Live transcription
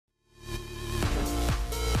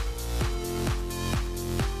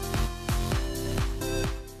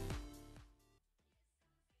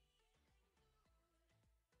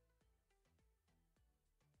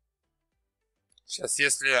Сейчас,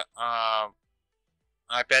 если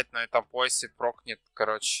опять на этом поясе прокнет,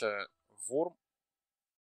 короче, вурм.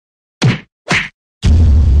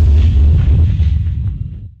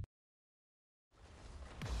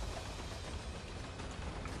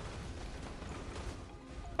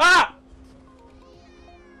 А!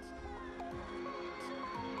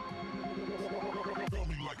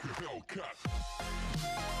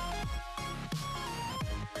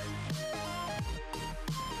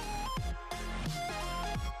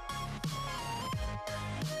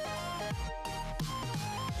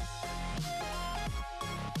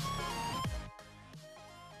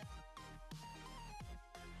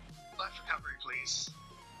 Life recovery, please.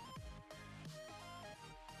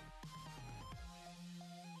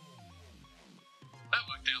 That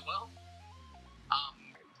worked out well.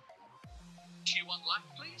 Tier 1 life,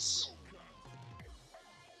 please.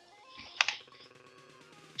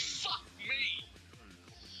 Fuck me!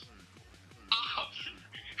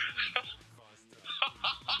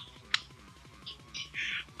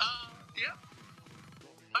 Yep.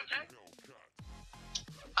 Okay.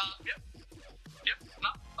 Yep. Yep, no,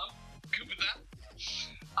 I'm good with that.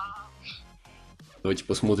 Давайте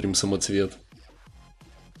посмотрим самоцвет.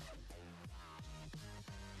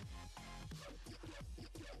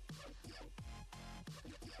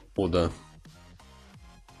 О, да.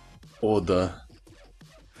 О, да.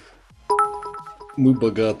 Мы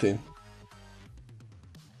богаты.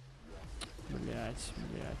 Блять.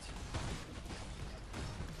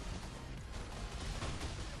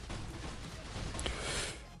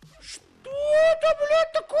 Что это,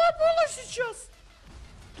 блядь, такое было сейчас?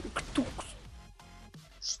 Кто?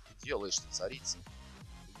 Что ты делаешь-то, царица?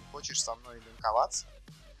 Ты не хочешь со мной линковаться?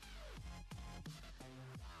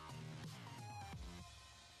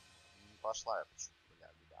 Не пошла я почему-то, бля,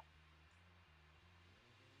 беда.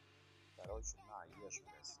 Короче, на, ешь,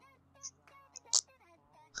 блядь.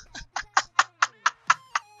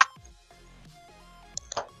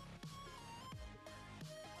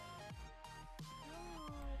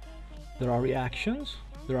 There are reactions,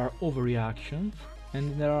 there are overreactions,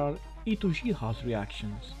 and there are E to G house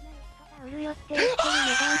reactions.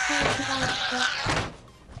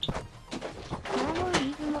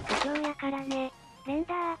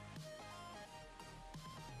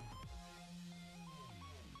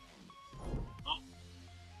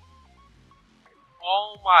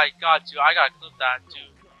 Oh my god, dude, I gotta clip that,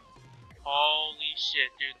 dude. Holy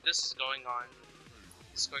shit, dude, this is going on.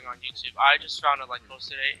 This is going on YouTube. I just found it like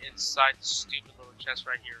posted it inside the stupid little chest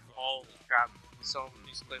right here. Holy crap. So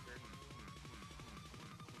please clip it.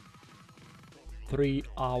 3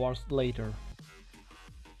 hours later.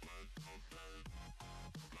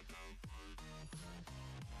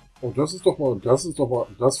 Oh, das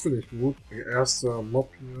finde ich gut. Erster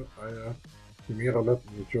Mob hier, eine Chimera Lab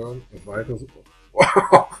Return, weiter.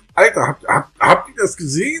 Alter, habt ihr das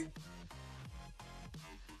gesehen?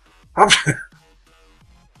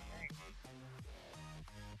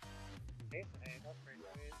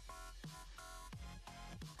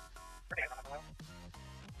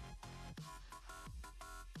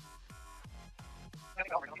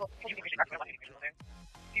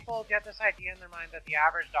 People get this idea in their mind that the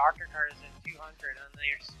average doctor card is in 200 and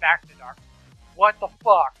they expect the doctor. What the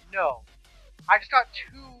fuck? No. I just got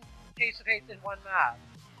 2 Case of Hates in one map.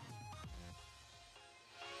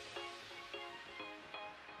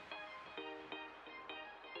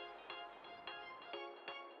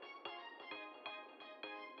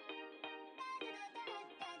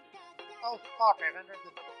 Oh fuck, I've entered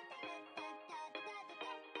the...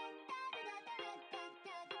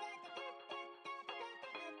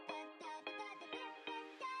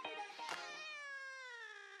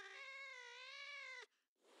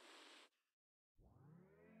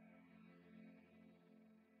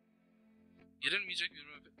 Girilmeyecek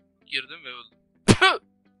bir girdim ve öldüm.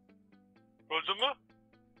 Öldün mü?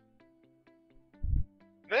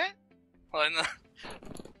 Ne? Aynen.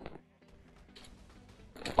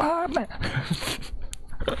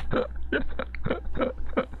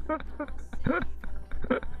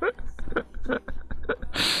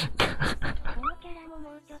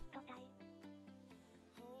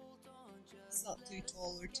 It's not too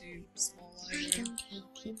tall or too small either.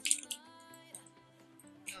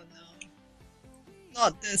 Oh no.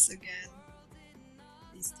 Not this again.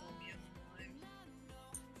 Please tell me I'm alive.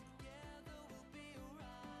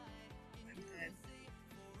 I'm dead.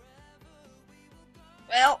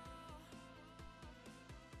 Well.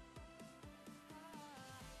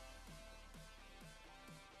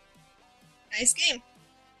 Nice game.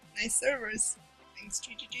 Nice servers. Thanks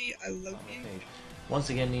GGG, I love you. Once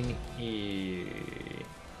again,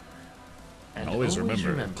 and always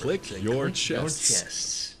remember, click to your click chests. Your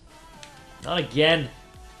chests. Not again.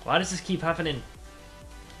 Why does this keep happening?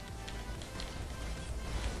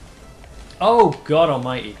 Oh God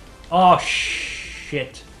Almighty! Oh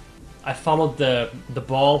shit! I followed the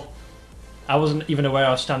ball. I wasn't even aware I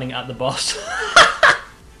was standing at the boss.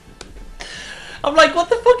 I'm like, what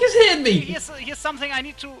the fuck is hitting me? Here's something I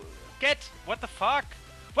need to get. What the fuck?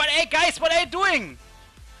 What? Hey guys, what are you doing?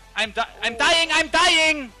 I'm dying. I'm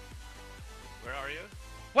dying. Where are you?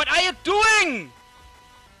 What are you doing?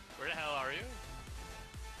 Where the hell are you?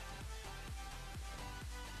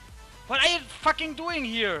 What are you fucking doing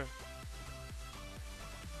here?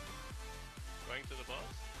 Going to the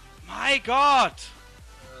boss? My God!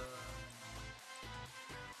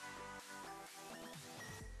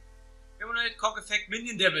 Permanent Cock Effect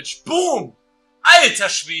Minion Damage. Boom! Alter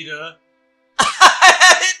Schwede!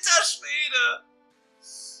 Alter Schwede!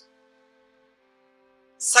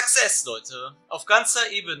 Success, Leute. Auf ganzer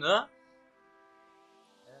Ebene.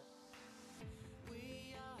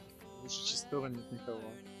 Лучше шестеро нет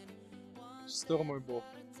никого. Шестеро мой бог.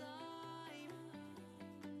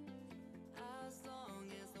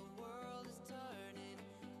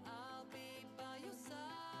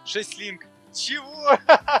 Шесть линк. Чего?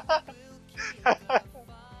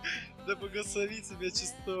 Да благослови тебя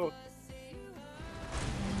чисто.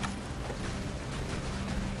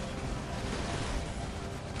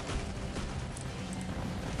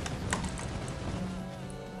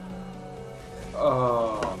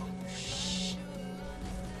 Oh.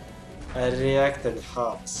 I reacted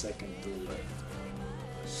half second too late.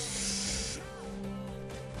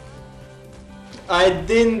 I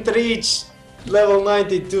didn't reach level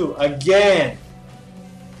 92 again!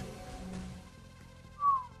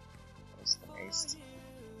 Просто месть.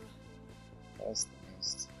 Просто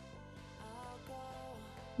месть.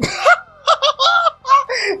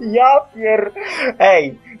 Japier!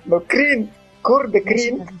 Ej, no Krint! Kurde,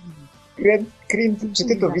 Krint! Krint, czy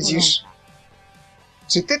ty to widzisz?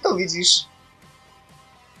 Czy ty to widzisz?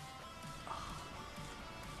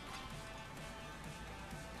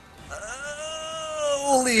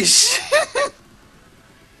 Holy shit!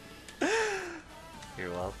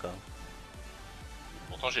 You're welcome.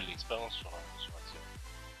 Pourtant j'ai de l'expérience sur Exile.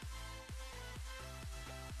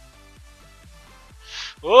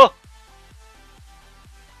 Oh!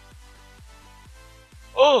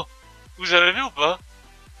 Oh! Vous avez vu ou pas?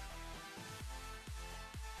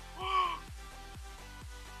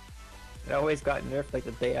 It always got nerfed like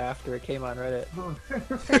the day after it came on Reddit.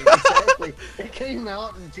 Exactly. It came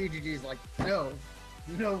out and TGG's like, no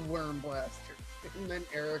Worm Blaster. And then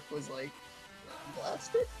Eric was like, Worm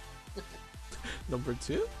Blaster? Number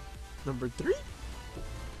 2? Number 3?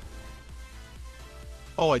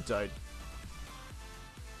 Oh, I died.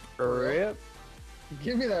 Rip.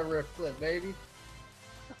 Give me that rip flip, baby.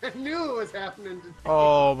 I knew it was happening today.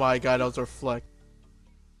 Oh my god, that was Reflect.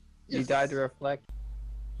 You died to Reflect.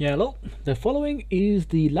 Yeah, hello. The following is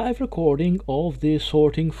the live recording of the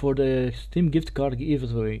sorting for the Steam gift card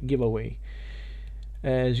giveaway.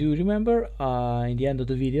 As you remember, in the end of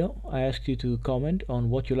the video, I asked you to comment on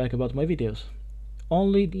what you like about my videos.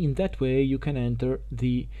 Only in that way you can enter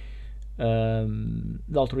the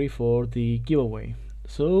lottery for the giveaway.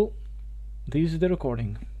 So, this is the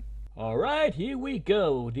recording. Alright, here we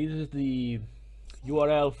go. This is the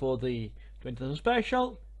URL for the 20,000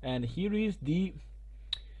 special, and here is the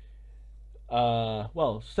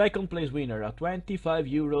well, second place winner, a 25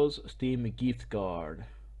 euros Steam gift card.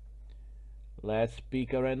 Let's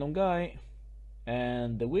pick a random guy,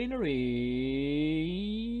 and the winner is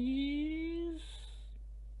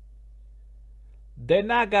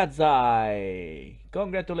Denagazai.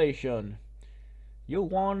 Congratulations, you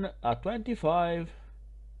won a 25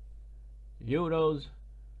 euros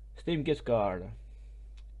Steam gift card.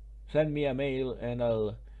 Send me a mail and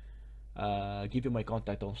I'll give you my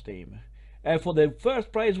contact on Steam. And for the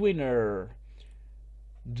first prize winner,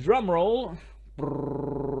 drumroll,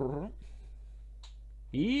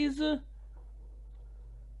 is,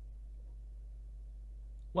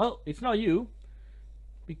 well, it's not you,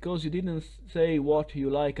 because you didn't say what you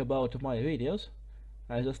like about my videos,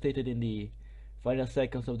 as I stated in the final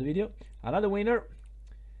seconds of the video. Another winner.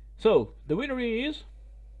 So the winner is,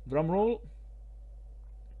 drumroll,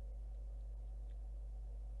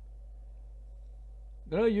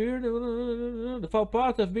 the far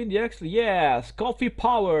part have been the Exile. Yes, coffee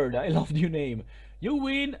powered. I love the new name. You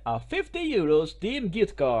win a 50 euros Steam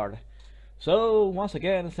gift card. So once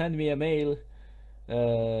again, send me a mail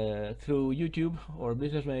through YouTube or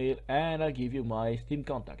business mail, and I'll give you my Steam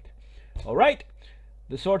contact. Alright,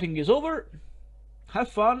 the sorting is over. Have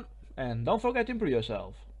fun, and don't forget to improve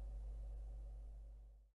yourself.